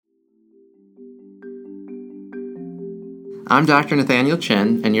I'm Dr. Nathaniel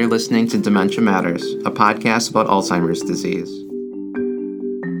Chin, and you're listening to Dementia Matters, a podcast about Alzheimer's disease.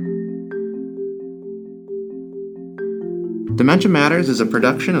 Dementia Matters is a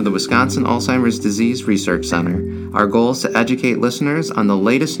production of the Wisconsin Alzheimer's Disease Research Center. Our goal is to educate listeners on the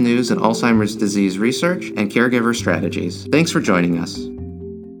latest news in Alzheimer's disease research and caregiver strategies. Thanks for joining us.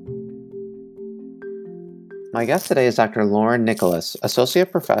 My guest today is Dr. Lauren Nicholas,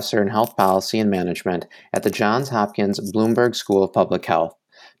 Associate Professor in Health Policy and Management at the Johns Hopkins Bloomberg School of Public Health.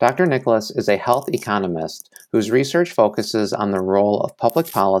 Dr. Nicholas is a health economist whose research focuses on the role of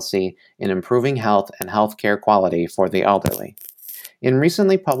public policy in improving health and healthcare quality for the elderly. In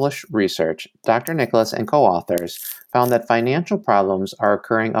recently published research, Dr. Nicholas and co-authors found that financial problems are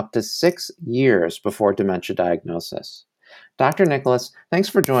occurring up to 6 years before dementia diagnosis. Dr. Nicholas, thanks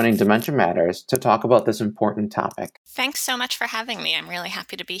for joining Dementia Matters to talk about this important topic. Thanks so much for having me. I'm really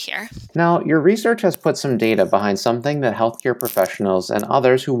happy to be here. Now, your research has put some data behind something that healthcare professionals and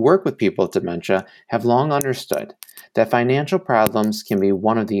others who work with people with dementia have long understood, that financial problems can be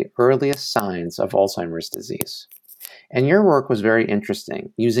one of the earliest signs of Alzheimer's disease. And your work was very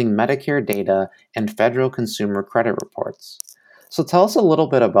interesting, using Medicare data and federal consumer credit reports. So tell us a little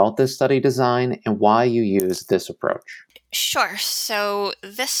bit about this study design and why you used this approach. Sure. So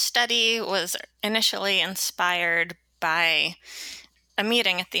this study was initially inspired by a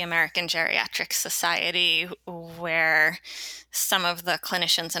meeting at the American Geriatric Society where some of the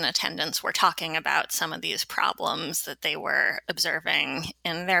clinicians in attendance were talking about some of these problems that they were observing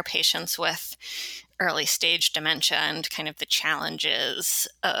in their patients with early stage dementia and kind of the challenges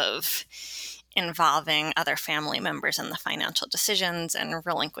of involving other family members in the financial decisions and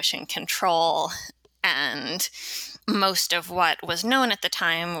relinquishing control. And most of what was known at the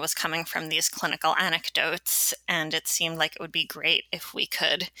time was coming from these clinical anecdotes, and it seemed like it would be great if we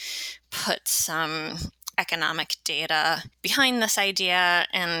could put some economic data behind this idea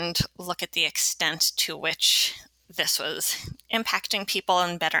and look at the extent to which this was impacting people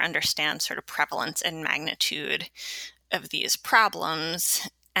and better understand sort of prevalence and magnitude of these problems.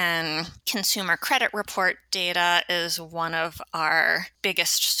 And consumer credit report data is one of our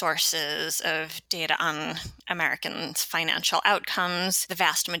biggest sources of data on Americans' financial outcomes. The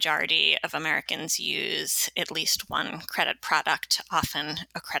vast majority of Americans use at least one credit product, often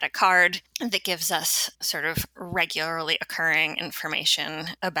a credit card, that gives us sort of regularly occurring information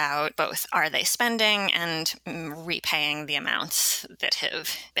about both are they spending and repaying the amounts that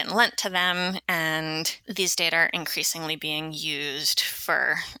have been lent to them. And these data are increasingly being used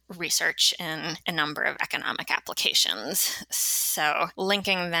for research in a number of economic applications. So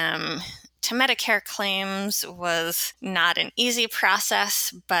linking them to Medicare claims was not an easy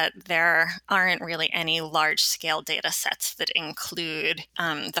process, but there aren't really any large-scale data sets that include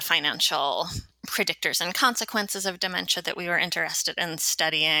the financial predictors and consequences of dementia that we were interested in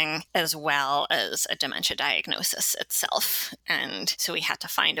studying, as well as a dementia diagnosis itself. And so we had to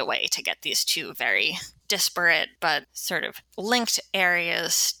find a way to get these two very disparate but sort of linked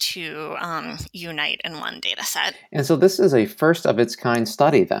areas to unite in one data set. And so this is a first of its kind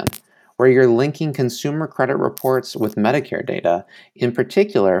study then, where you're linking consumer credit reports with Medicare data, in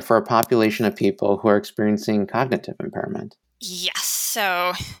particular for a population of people who are experiencing cognitive impairment. Yes.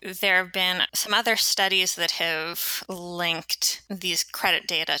 So there have been some other studies that have linked these credit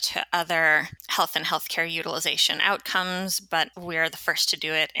data to other health and healthcare utilization outcomes, but we're the first to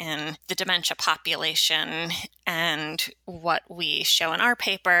do it in the dementia population. And what we show in our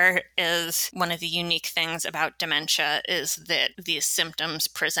paper is one of the unique things about dementia is that these symptoms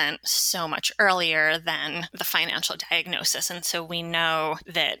present so much earlier than the financial diagnosis. And so we know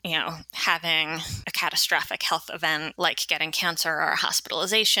that, having a catastrophic health event like getting cancer or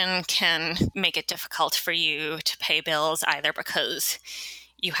hospitalization can make it difficult for you to pay bills, either because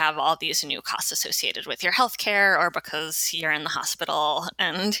you have all these new costs associated with your healthcare or because you're in the hospital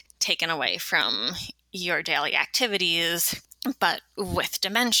and taken away from your daily activities. But with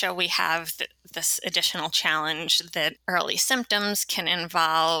dementia, we have this additional challenge that early symptoms can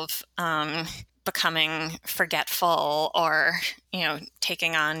involve becoming forgetful or,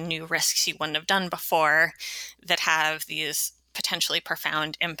 taking on new risks you wouldn't have done before that have these potentially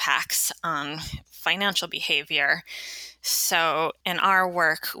profound impacts on financial behavior. So in our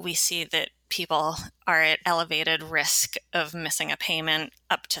work, we see that people are at elevated risk of missing a payment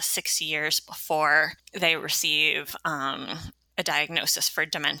up to 6 years before they receive a diagnosis for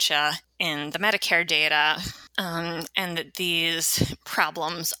dementia. In the Medicare data, and that these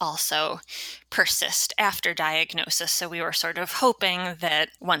problems also persist after diagnosis. So we were sort of hoping that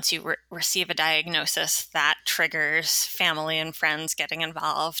once you receive a diagnosis, that triggers family and friends getting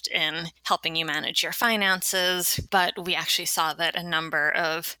involved in helping you manage your finances. But we actually saw that a number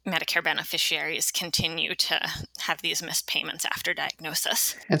of Medicare beneficiaries continue to have these missed payments after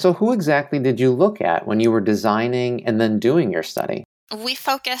diagnosis. And so who exactly did you look at when you were designing and then doing your study? We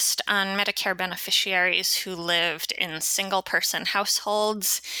focused on Medicare beneficiaries who lived in single-person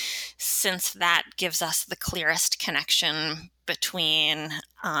households, since that gives us the clearest connection between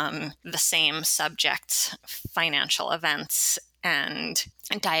the same subject's financial events and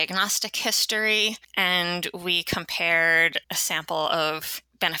diagnostic history. And we compared a sample of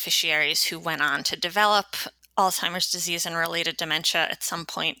beneficiaries who went on to develop Alzheimer's disease and related dementia at some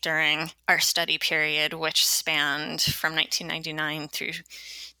point during our study period, which spanned from 1999 through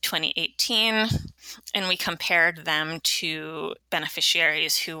 2018. And we compared them to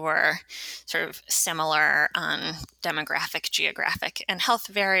beneficiaries who were sort of similar on demographic, geographic, and health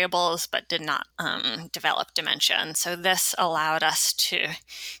variables, but did not develop dementia. And so this allowed us to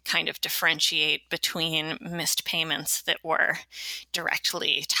kind of differentiate between missed payments that were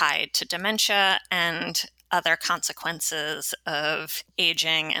directly tied to dementia and other consequences of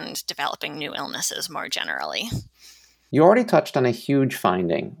aging and developing new illnesses more generally. You already touched on a huge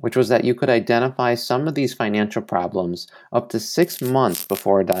finding, which was that you could identify some of these financial problems up to 6 months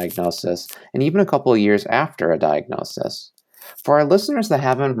before a diagnosis and even a couple of years after a diagnosis. For our listeners that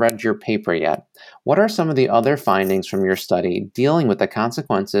haven't read your paper yet, what are some of the other findings from your study dealing with the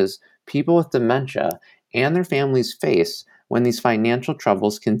consequences people with dementia and their families face when these financial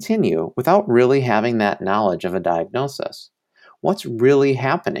troubles continue without really having that knowledge of a diagnosis? What's really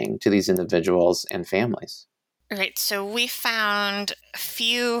happening to these individuals and families? Right, so we found a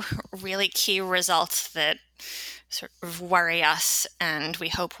few really key results that sort of worry us and we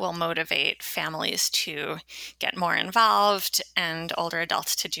hope will motivate families to get more involved and older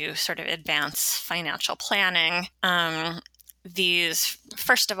adults to do sort of advanced financial planning. These,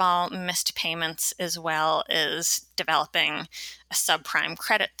 first of all, missed payments, as well as developing a subprime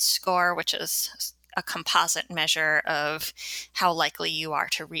credit score, which is a composite measure of how likely you are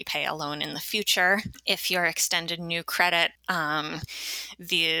to repay a loan in the future. If you're extended new credit,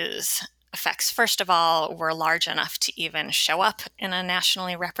 these effects, first of all, were large enough to even show up in a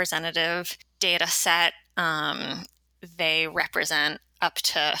nationally representative data set. They represent up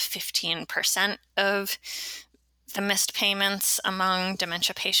to 15% of the missed payments among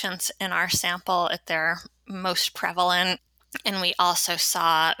dementia patients in our sample at their most prevalent. And we also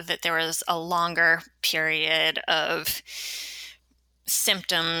saw that there was a longer period of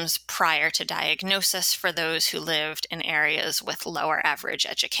symptoms prior to diagnosis for those who lived in areas with lower average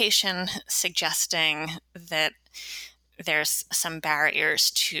education, suggesting that there's some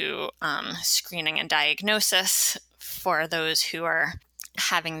barriers to screening and diagnosis for those who are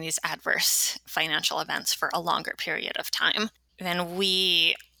having these adverse financial events for a longer period of time. Then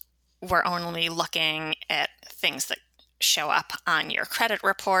we were only looking at things that show up on your credit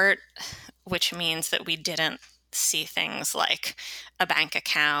report, which means that we didn't see things like a bank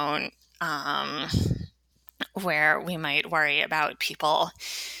account, where we might worry about people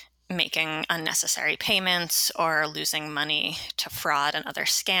making unnecessary payments or losing money to fraud and other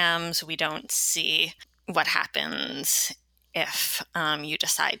scams. We don't see what happens if you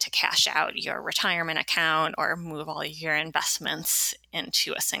decide to cash out your retirement account or move all your investments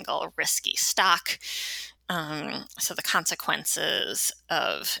into a single risky stock. So the consequences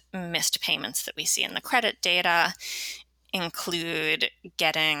of missed payments that we see in the credit data include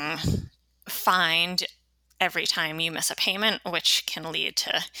getting fined every time you miss a payment, which can lead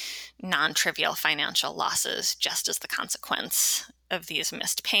to non-trivial financial losses just as the consequence of these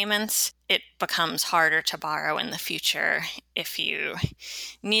missed payments. It becomes harder to borrow in the future. If you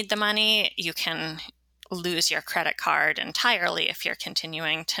need the money, you can lose your credit card entirely if you're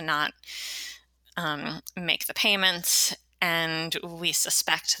continuing to not make the payments. And we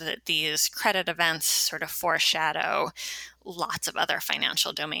suspect that these credit events sort of foreshadow lots of other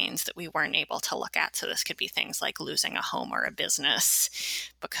financial domains that we weren't able to look at. So this could be things like losing a home or a business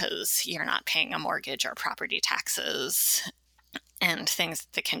because you're not paying a mortgage or property taxes, and things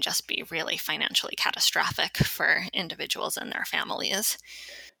that can just be really financially catastrophic for individuals and their families.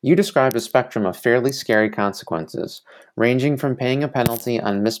 You described a spectrum of fairly scary consequences, ranging from paying a penalty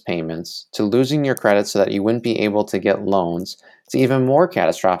on missed payments to losing your credit so that you wouldn't be able to get loans, to even more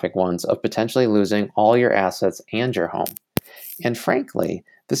catastrophic ones of potentially losing all your assets and your home. And frankly,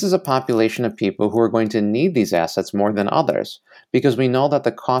 This is a population of people who are going to need these assets more than others because we know that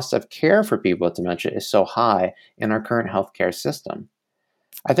the cost of care for people with dementia is so high in our current healthcare system.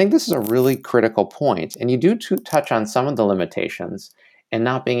 I think this is a really critical point, and you do touch on some of the limitations in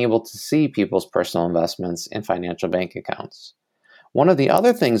not being able to see people's personal investments in financial bank accounts. One of the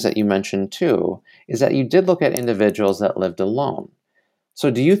other things that you mentioned too is that you did look at individuals that lived alone. So,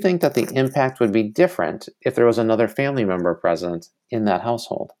 do you think that the impact would be different if there was another family member present in that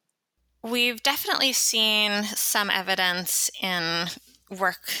household? We've definitely seen some evidence in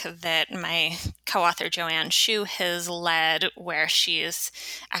work that my co-author Joanne Shu has led, where she's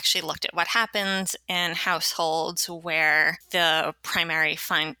actually looked at what happens in households where the primary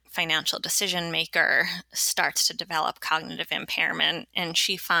financial decision maker starts to develop cognitive impairment. And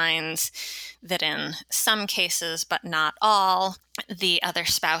she finds that in some cases, but not all, the other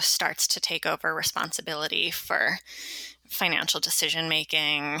spouse starts to take over responsibility for financial decision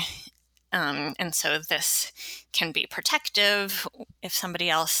making. And so this can be protective if somebody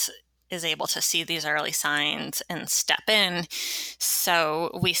else is able to see these early signs and step in.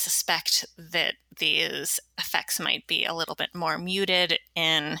 So we suspect that these effects might be a little bit more muted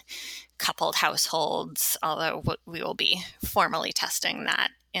in coupled households, although we will be formally testing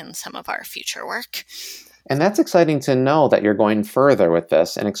that in some of our future work. And that's exciting to know that you're going further with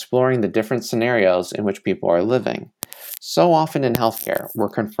this and exploring the different scenarios in which people are living. So often in healthcare, we're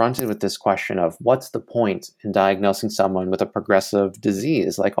confronted with this question of what's the point in diagnosing someone with a progressive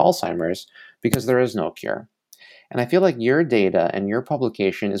disease like Alzheimer's because there is no cure. And I feel like your data and your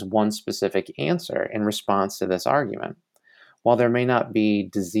publication is one specific answer in response to this argument. While there may not be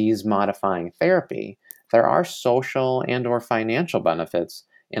disease-modifying therapy, there are social and/or financial benefits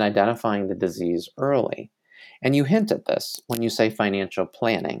in identifying the disease early. And you hint at this when you say financial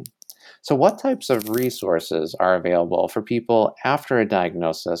planning. So, what types of resources are available for people after a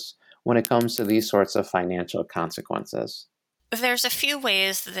diagnosis when it comes to these sorts of financial consequences? There's a few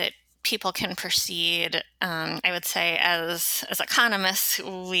ways that people can proceed. I would say, as economists,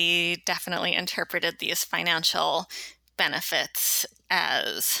 we definitely interpreted these financial benefits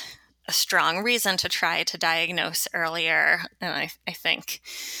as a strong reason to try to diagnose earlier. And I think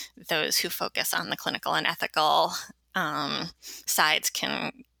those who focus on the clinical and ethical sides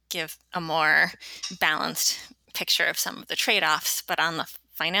can give a more balanced picture of some of the trade-offs. But on the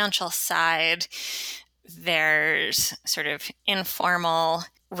financial side, there's sort of informal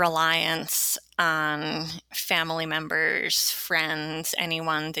reliance on family members, friends,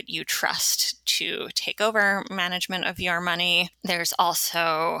 anyone that you trust to take over management of your money. There's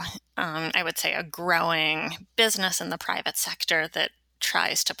also, I would say, a growing business in the private sector that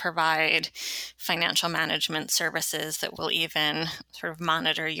tries to provide financial management services that will even sort of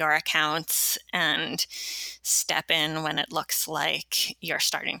monitor your accounts and step in when it looks like you're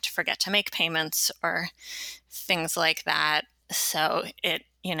starting to forget to make payments or things like that. So it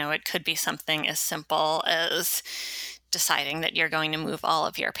could be something as simple as deciding that you're going to move all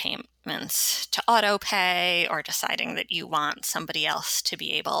of your payments to auto pay, or deciding that you want somebody else to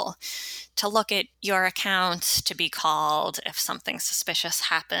be able to look at your accounts, to be called if something suspicious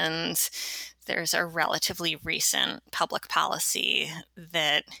happens. There's a relatively recent public policy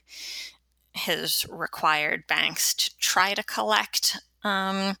that has required banks to try to collect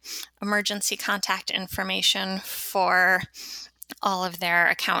emergency contact information for all of their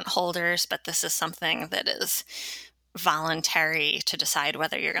account holders, but this is something that is voluntary to decide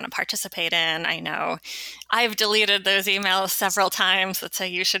whether you're going to participate in. I know I've deleted those emails several times that say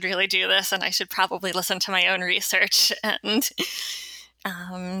you should really do this, and I should probably listen to my own research and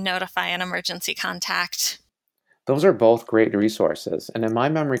notify an emergency contact. Those are both great resources, and in my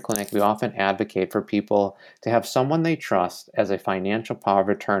memory clinic, we often advocate for people to have someone they trust as a financial power of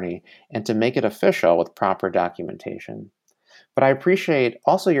attorney and to make it official with proper documentation. But I appreciate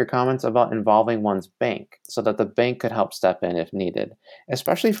also your comments about involving one's bank so that the bank could help step in if needed,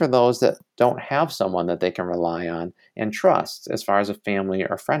 especially for those that don't have someone that they can rely on and trust as far as a family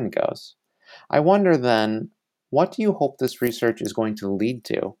or friend goes. I wonder then, what do you hope this research is going to lead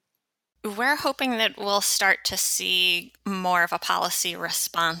to? We're hoping that we'll start to see more of a policy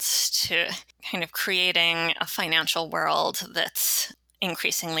response to kind of creating a financial world that's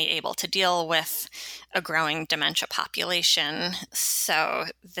increasingly able to deal with a growing dementia population. So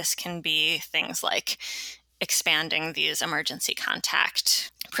this can be things like expanding these emergency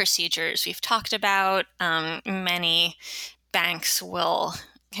contact procedures we've talked about. Many banks will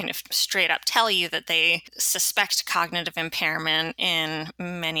kind of straight up tell you that they suspect cognitive impairment in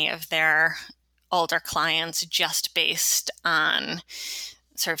many of their older clients just based on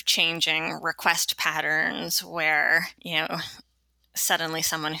sort of changing request patterns where, suddenly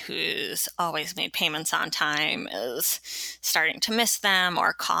someone who's always made payments on time is starting to miss them,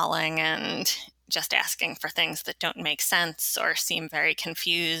 or calling and just asking for things that don't make sense or seem very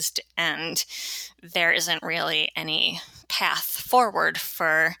confused, and there isn't really any path forward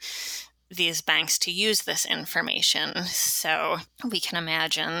for these banks to use this information. So we can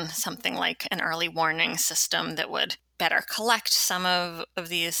imagine something like an early warning system that would better collect some of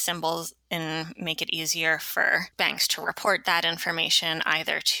these symbols and make it easier for banks to report that information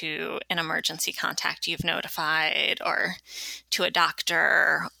either to an emergency contact you've notified or to a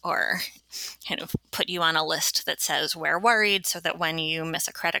doctor, or kind of put you on a list that says we're worried, so that when you miss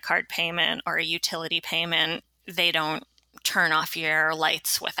a credit card payment or a utility payment, they don't turn off your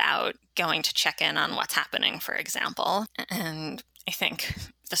lights without going to check in on what's happening, for example. And I think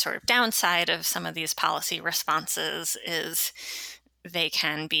the sort of downside of some of these policy responses is they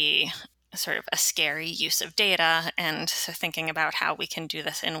can be sort of a scary use of data. And so thinking about how we can do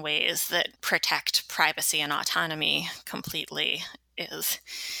this in ways that protect privacy and autonomy completely is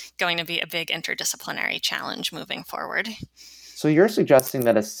going to be a big interdisciplinary challenge moving forward. So you're suggesting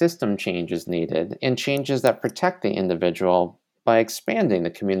that a system change is needed, and changes that protect the individual by expanding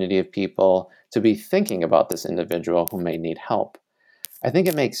the community of people to be thinking about this individual who may need help. I think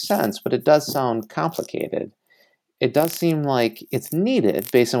it makes sense, but it does sound complicated. It does seem like it's needed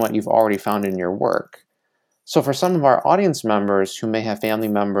based on what you've already found in your work. So for some of our audience members who may have family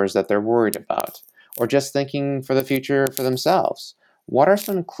members that they're worried about, or just thinking for the future for themselves, what are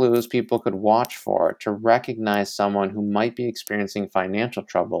some clues people could watch for to recognize someone who might be experiencing financial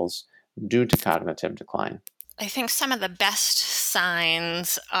troubles due to cognitive decline? I think some of the best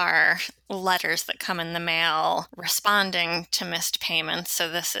signs are letters that come in the mail responding to missed payments. So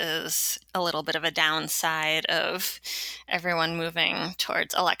this is a little bit of a downside of everyone moving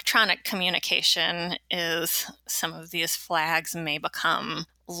towards electronic communication, is some of these flags may become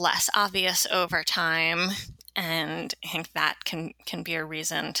less obvious over time. And I think that can be a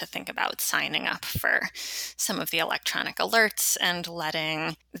reason to think about signing up for some of the electronic alerts and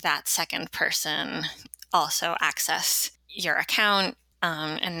letting that second person also access your account.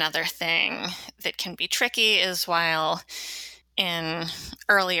 Another thing that can be tricky is, while in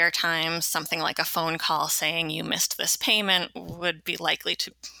earlier times something like a phone call saying you missed this payment would be likely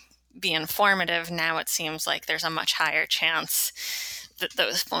to be informative, now it seems like there's a much higher chance that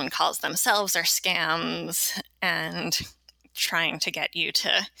those phone calls themselves are scams and trying to get you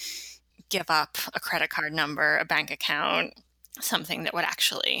to give up a credit card number, a bank account, something that would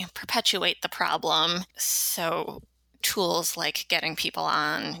actually perpetuate the problem. So tools like getting people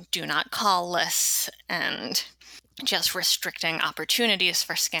on do not call lists and just restricting opportunities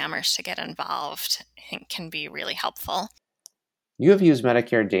for scammers to get involved, I think, can be really helpful. You have used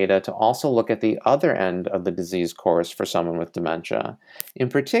Medicare data to also look at the other end of the disease course for someone with dementia. In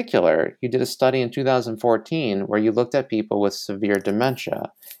particular, you did a study in 2014 where you looked at people with severe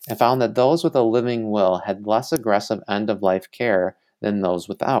dementia and found that those with a living will had less aggressive end-of-life care than those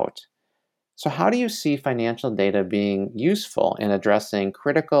without. So how do you see financial data being useful in addressing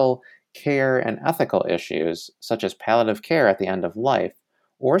critical care and ethical issues, such as palliative care at the end of life,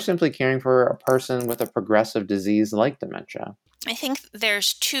 or simply caring for a person with a progressive disease like dementia? I think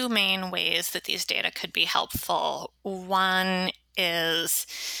there's two main ways that these data could be helpful. One is,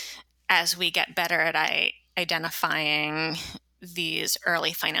 as we get better at identifying these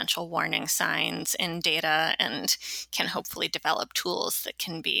early financial warning signs in data and can hopefully develop tools that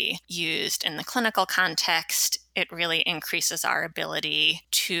can be used in the clinical context, it really increases our ability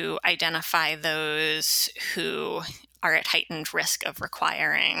to identify those who are at heightened risk of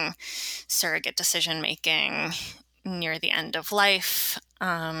requiring surrogate decision making near the end of life,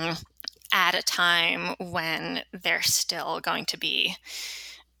 at a time when they're still going to be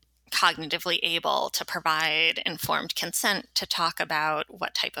cognitively able to provide informed consent to talk about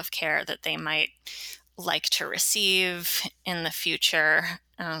what type of care that they might like to receive in the future.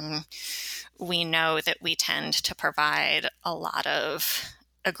 We know that we tend to provide a lot of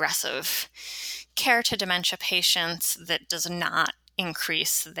aggressive care to dementia patients that does not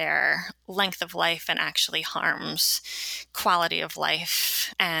increase their length of life and actually harms quality of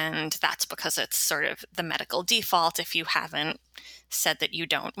life. And that's because it's sort of the medical default. If you haven't said that you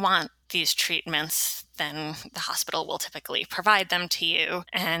don't want these treatments, then the hospital will typically provide them to you.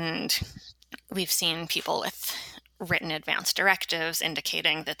 And we've seen people with written advance directives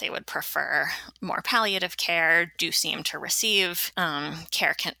indicating that they would prefer more palliative care, do seem to receive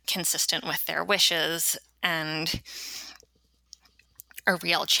care consistent with their wishes. And a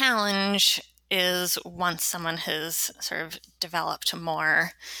real challenge is once someone has sort of developed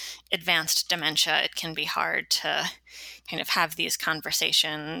more advanced dementia, it can be hard to kind of have these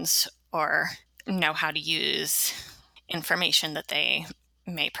conversations or know how to use information that they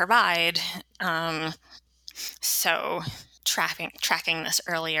may provide. So tracking this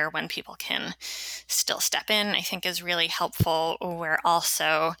earlier when people can still step in, I think, is really helpful. We're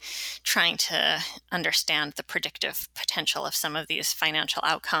also trying to understand the predictive potential of some of these financial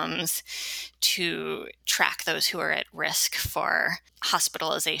outcomes to track those who are at risk for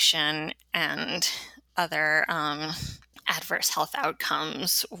hospitalization and other adverse health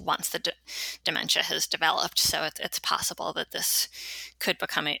outcomes once the dementia has developed. So it's possible that this could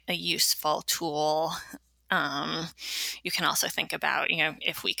become a useful tool. You can also think about,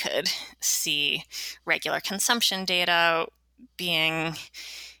 if we could see regular consumption data, being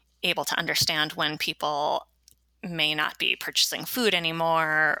able to understand when people may not be purchasing food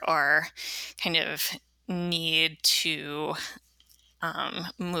anymore or kind of need to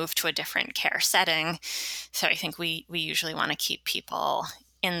move to a different care setting. So I think we usually want to keep people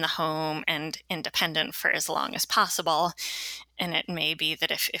in the home and independent for as long as possible. And it may be that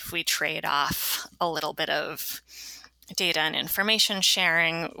if we trade off a little bit of data and information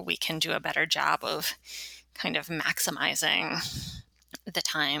sharing, we can do a better job of kind of maximizing the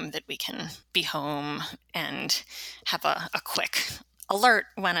time that we can be home and have a quick alert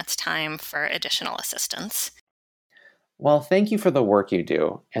when it's time for additional assistance. Well, thank you for the work you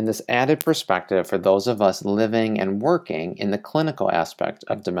do and this added perspective for those of us living and working in the clinical aspect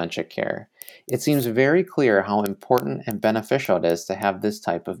of dementia care. It seems very clear how important and beneficial it is to have this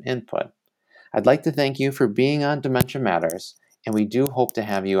type of input. I'd like to thank you for being on Dementia Matters, and we do hope to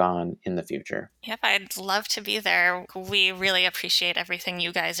have you on in the future. Yep, I'd love to be there. We really appreciate everything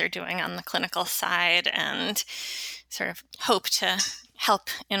you guys are doing on the clinical side and sort of hope to help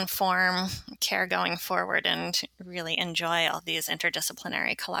inform care going forward and really enjoy all these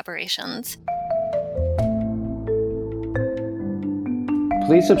interdisciplinary collaborations.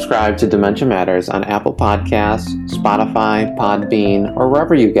 Please subscribe to Dementia Matters on Apple Podcasts, Spotify, Podbean, or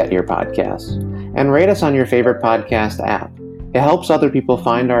wherever you get your podcasts. And rate us on your favorite podcast app. It helps other people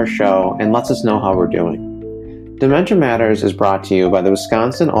find our show and lets us know how we're doing. Dementia Matters is brought to you by the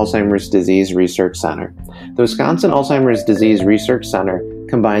Wisconsin Alzheimer's Disease Research Center. The Wisconsin Alzheimer's Disease Research Center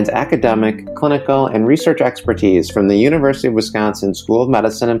combines academic, clinical, and research expertise from the University of Wisconsin School of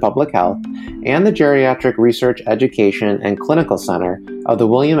Medicine and Public Health and the Geriatric Research Education and Clinical Center of the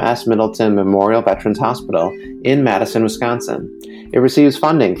William S. Middleton Memorial Veterans Hospital in Madison, Wisconsin. It receives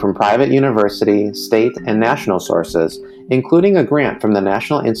funding from private university, state, and national sources, including a grant from the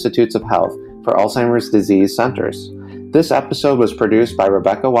National Institutes of Health for Alzheimer's Disease Centers. This episode was produced by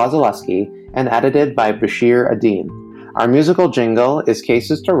Rebecca Wazaleski and edited by Bashir Adine. Our musical jingle is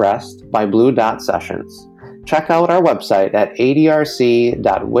Cases to Rest by Blue Dot Sessions. Check out our website at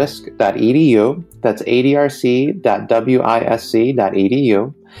adrc.wisc.edu. That's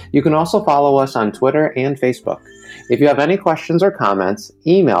adrc.wisc.edu. You can also follow us on Twitter and Facebook. If you have any questions or comments,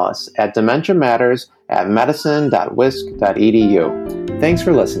 email us at dementiamatters@medicine.wisc.edu. Thanks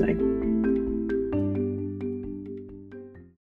for listening.